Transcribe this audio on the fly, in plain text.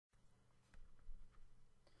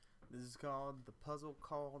is called The Puzzle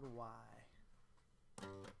Called Why.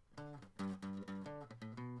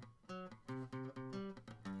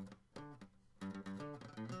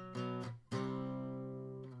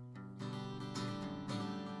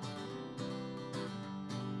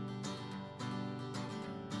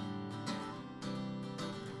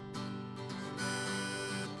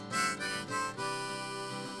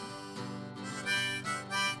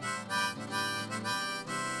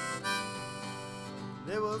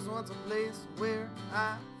 There was once a place where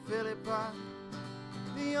I feel it part.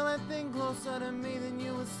 The only thing closer to me than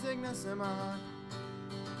you was sickness in my heart.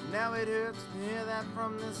 Now it hurts to hear that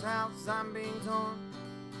from this house I'm being torn.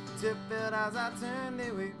 Tip-filled as I turned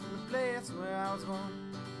away from the place where I was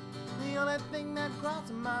born. The only thing that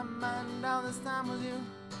crossed my mind all this time was you.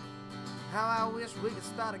 How I wish we could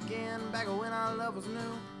start again back when our love was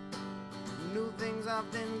new. New things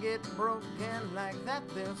often get broken like that,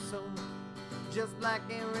 they're so. Just like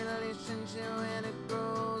a relationship when it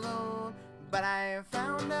grows old. But I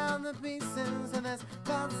found out the pieces of this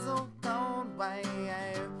puzzle called why.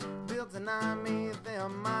 I built an army, they're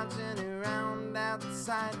marching around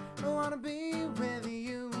outside. I wanna be with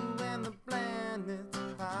you and the planets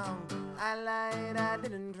fall. I lied, I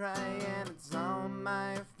didn't try, and it's all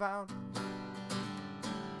my fault.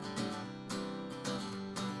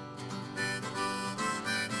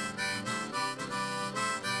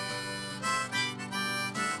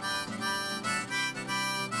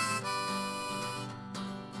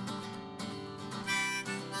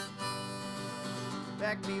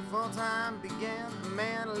 Back before time began, a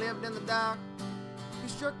man lived in the dark. He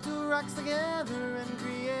struck two rocks together and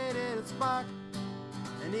created a spark.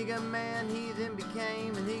 An eager man he then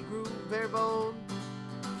became, and he grew very bold.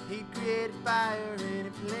 He created fire in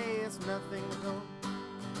a place nothing was gold.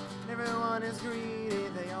 Everyone is greedy,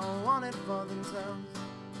 they all want it for themselves.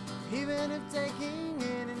 Even if taking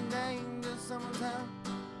it endangers someone's health.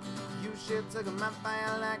 You should took my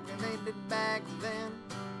fire like they did back then.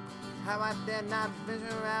 How I dared not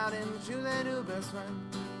venture out and choose a new best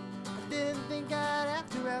friend. I didn't think I'd have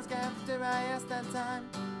to ask after I asked that time.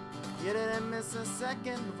 You didn't miss a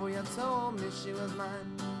second before you told me she was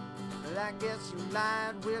mine. Well, I guess you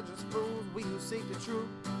lied, we're just fools, we who seek the truth.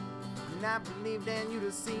 And I believed and you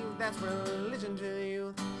deceived, that's religion to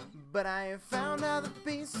you. But I found out the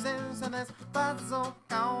pieces of this puzzle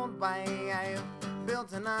called why. I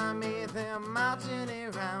built an army, they're marching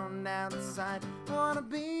around outside. I wanna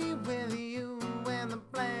be with you when the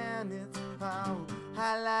planets fall.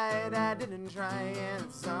 I lied, I didn't try, and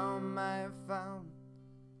it's all my fault.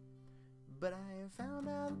 But I found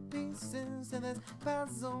out the pieces of this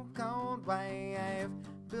puzzle called why. I've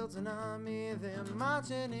built an army, they're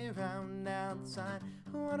marching around outside.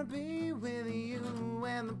 I wanna be with you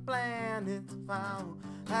when the planets fall.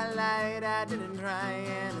 I lied, I didn't try,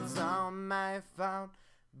 and it's all my fault.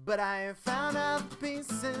 But I found out the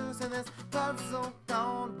pieces of this puzzle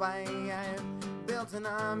called why. I've built an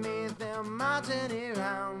army, they're marching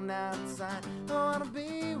around outside. I wanna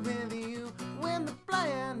be with you when the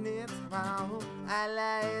planets fall. I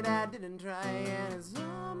lied, I didn't try, and it's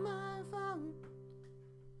all my fault.